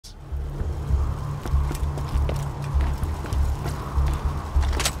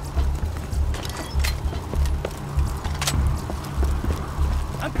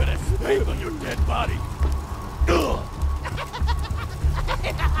face on your dead body. Ugh.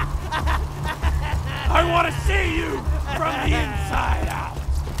 I want to see you from the inside out.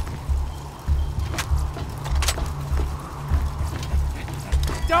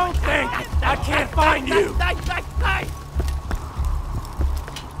 Don't think I can't find you.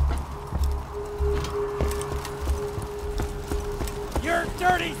 Your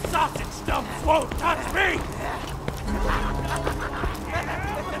dirty sausage stumps won't touch me.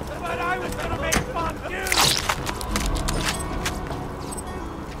 But I was gonna make fondue.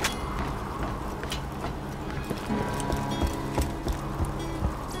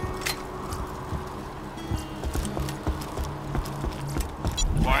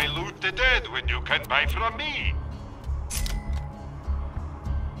 Why loot the dead when you can buy from me?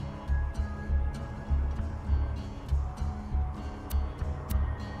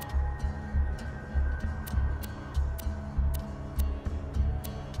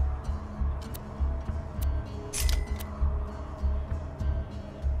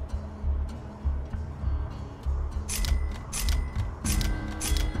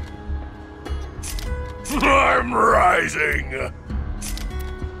 I'm rising.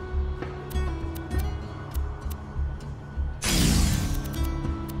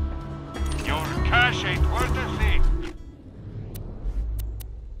 Your cash ain't worth a thing.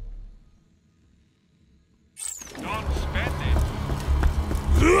 Don't spend it.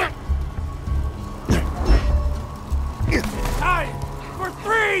 Time for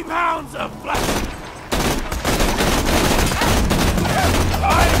 3 pounds of flesh.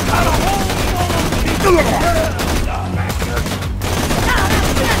 I've got a hole full of people.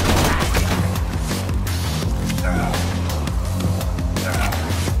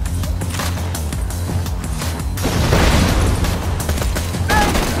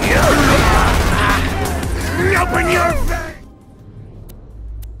 Open your face!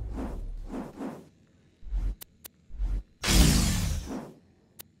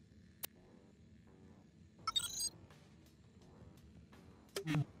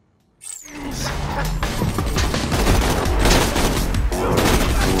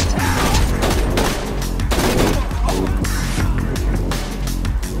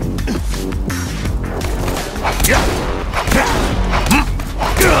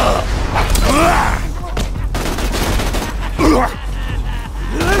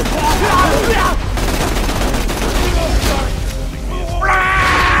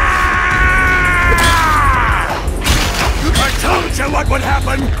 I told you what would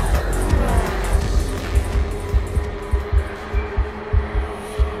happen!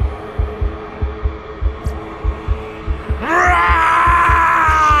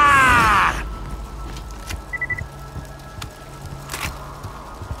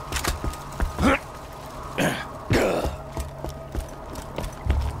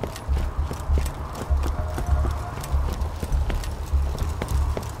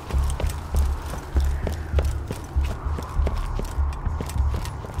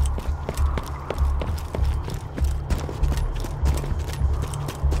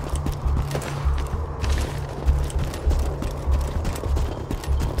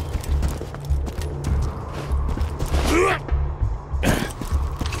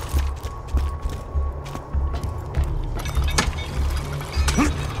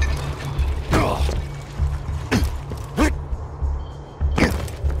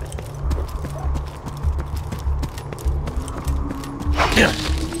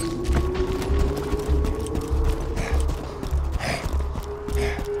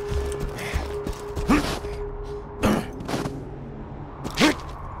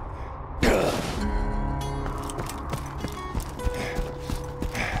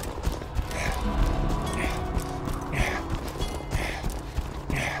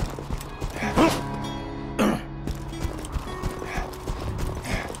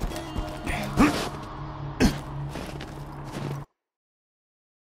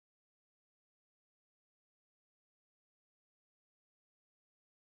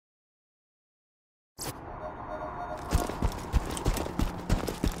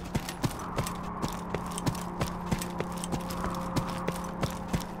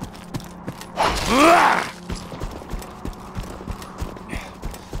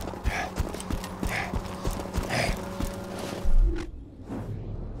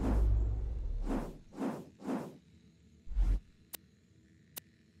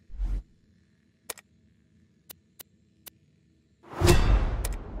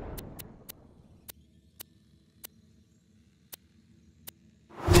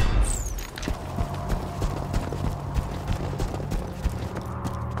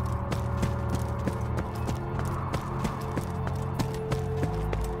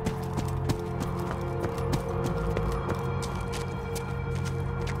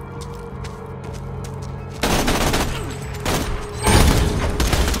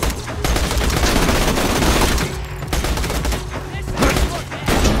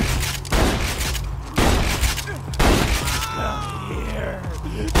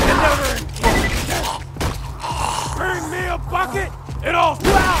 Bring me a bucket, and I'll...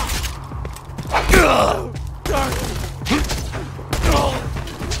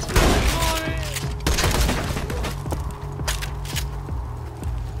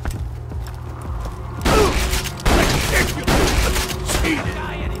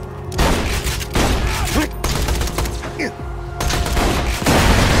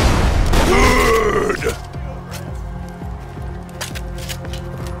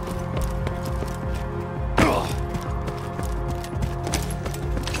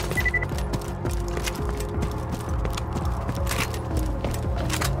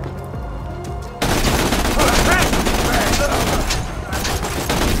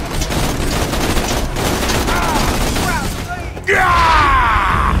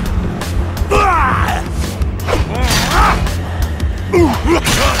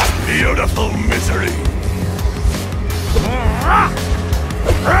 Beautiful misery.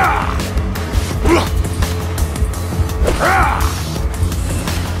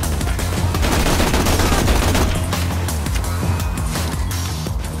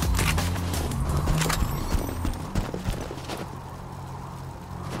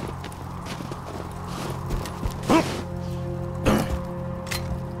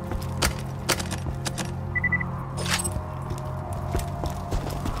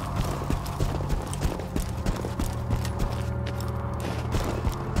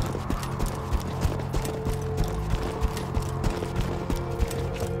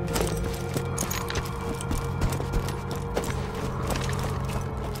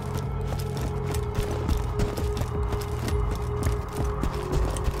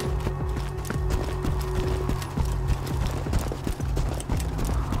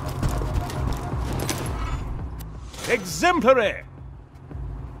 Exemplary!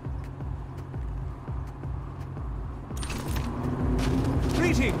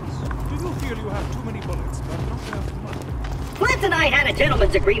 Greetings! Do you feel you have too many bullets, but not enough money? Flint and I had a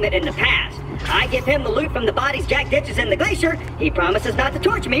gentleman's agreement in the past. I give him the loot from the bodies Jack ditches in the glacier. He promises not to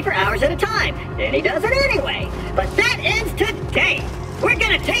torture me for hours at a time. Then he does it anyway. But that ends today. We're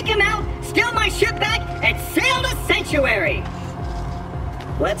gonna take him out, steal my ship back, and sail to Sanctuary.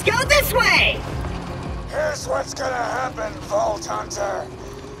 Let's go this way! Here's what's gonna happen, Vault Hunter.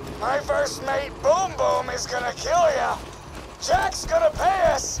 My first mate, Boom Boom, is gonna kill ya. Jack's gonna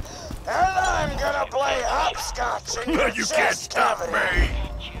pay us, and I'm gonna play hopscotch in your You chest can't stop cavity.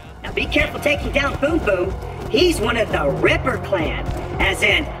 me. Now be careful taking down Boom Boom. He's one of the Ripper clan, as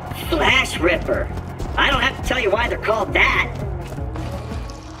in Flash Ripper. I don't have to tell you why they're called that.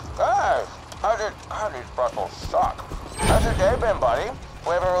 Hey, how did Freckles suck? How's your day been, buddy?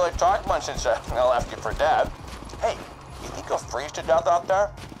 We haven't really talked much since I left you for dead. Hey, you think you'll freeze to death out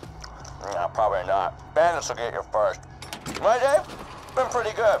there? No, probably not. Bandits will get you first. My day? Been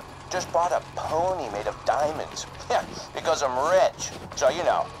pretty good. Just bought a pony made of diamonds. Yeah, because I'm rich. So, you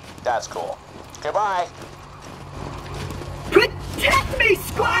know, that's cool. Goodbye. Protect me,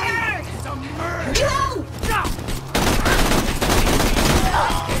 Squire! No!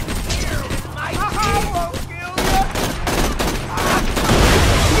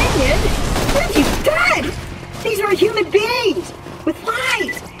 Minion? What have you done? These are human beings with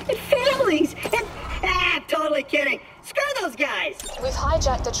lives and families and... I'm totally kidding. Screw those guys. We've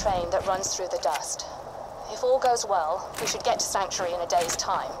hijacked the train that runs through the dust. If all goes well, we should get to Sanctuary in a day's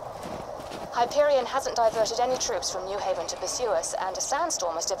time. Hyperion hasn't diverted any troops from New Haven to pursue us, and a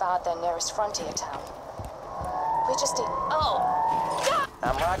sandstorm has devoured their nearest frontier town. We just need... Oh!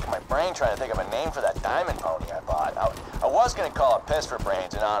 I'm racking my brain trying to think of a name for that diamond pony I bought. I was gonna call it Piss for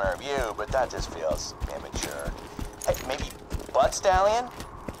Brains in honor of you, but that just feels immature. Hey, maybe Butt Stallion?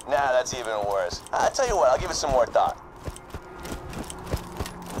 Nah, that's even worse. I'll tell you what, I'll give it some more thought.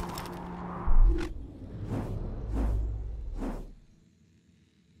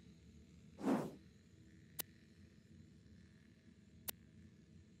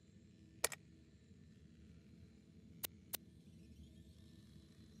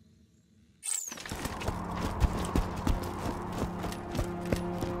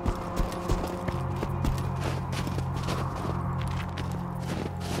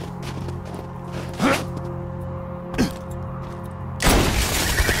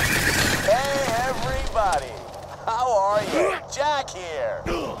 How are you? Jack here.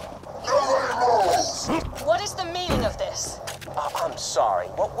 What is the meaning of this? I'm sorry.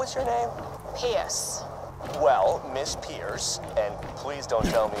 What was your name? Pierce. Well, Miss Pierce, and please don't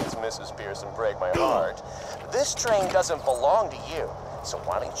tell me it's Mrs. Pierce and break my heart. This train doesn't belong to you, so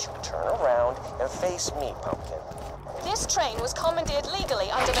why don't you turn around and face me, Pumpkin? This train was commandeered legally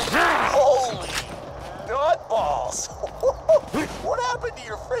under the... Holy! Not balls! What happened to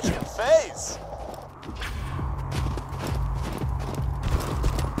your freaking face?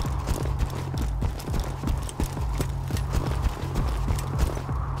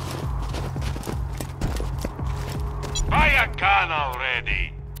 Buy a gun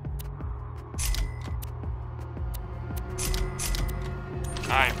already!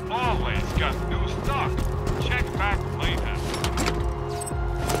 I've always got new stock. Check back later.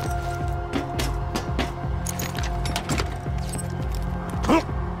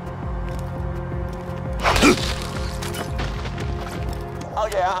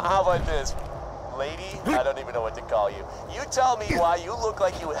 Okay, how about this? Lady? I don't even know what to call you. You tell me why you look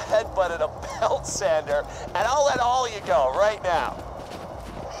like you headbutted a belt sander, and I'll let all of you go right now.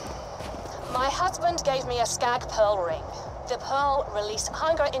 My husband gave me a skag pearl ring. The pearl released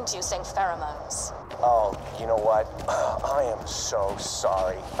hunger-inducing pheromones. Oh, you know what? I am so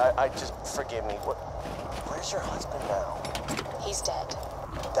sorry. I just, forgive me. Where's your husband now? He's dead.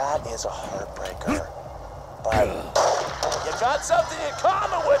 That is a heartbreaker. But you got something in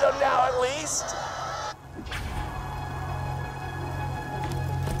common with him now, at least.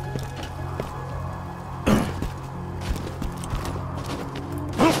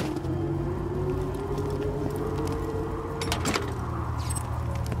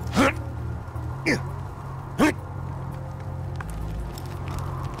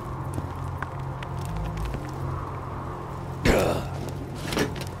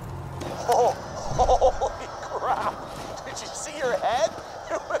 Holy crap! Did you see your head?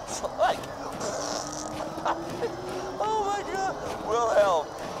 It was like... Oh my god! Wilhelm,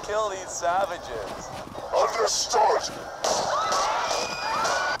 kill these savages. Understood.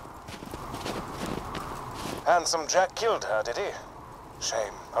 Handsome Jack killed her, did he?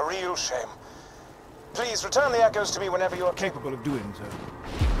 Shame. A real shame. Please return the echoes to me whenever you are capable of doing so.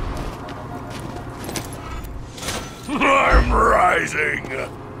 I'm rising.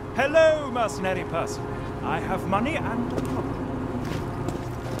 Hello, mercenary person. I have money and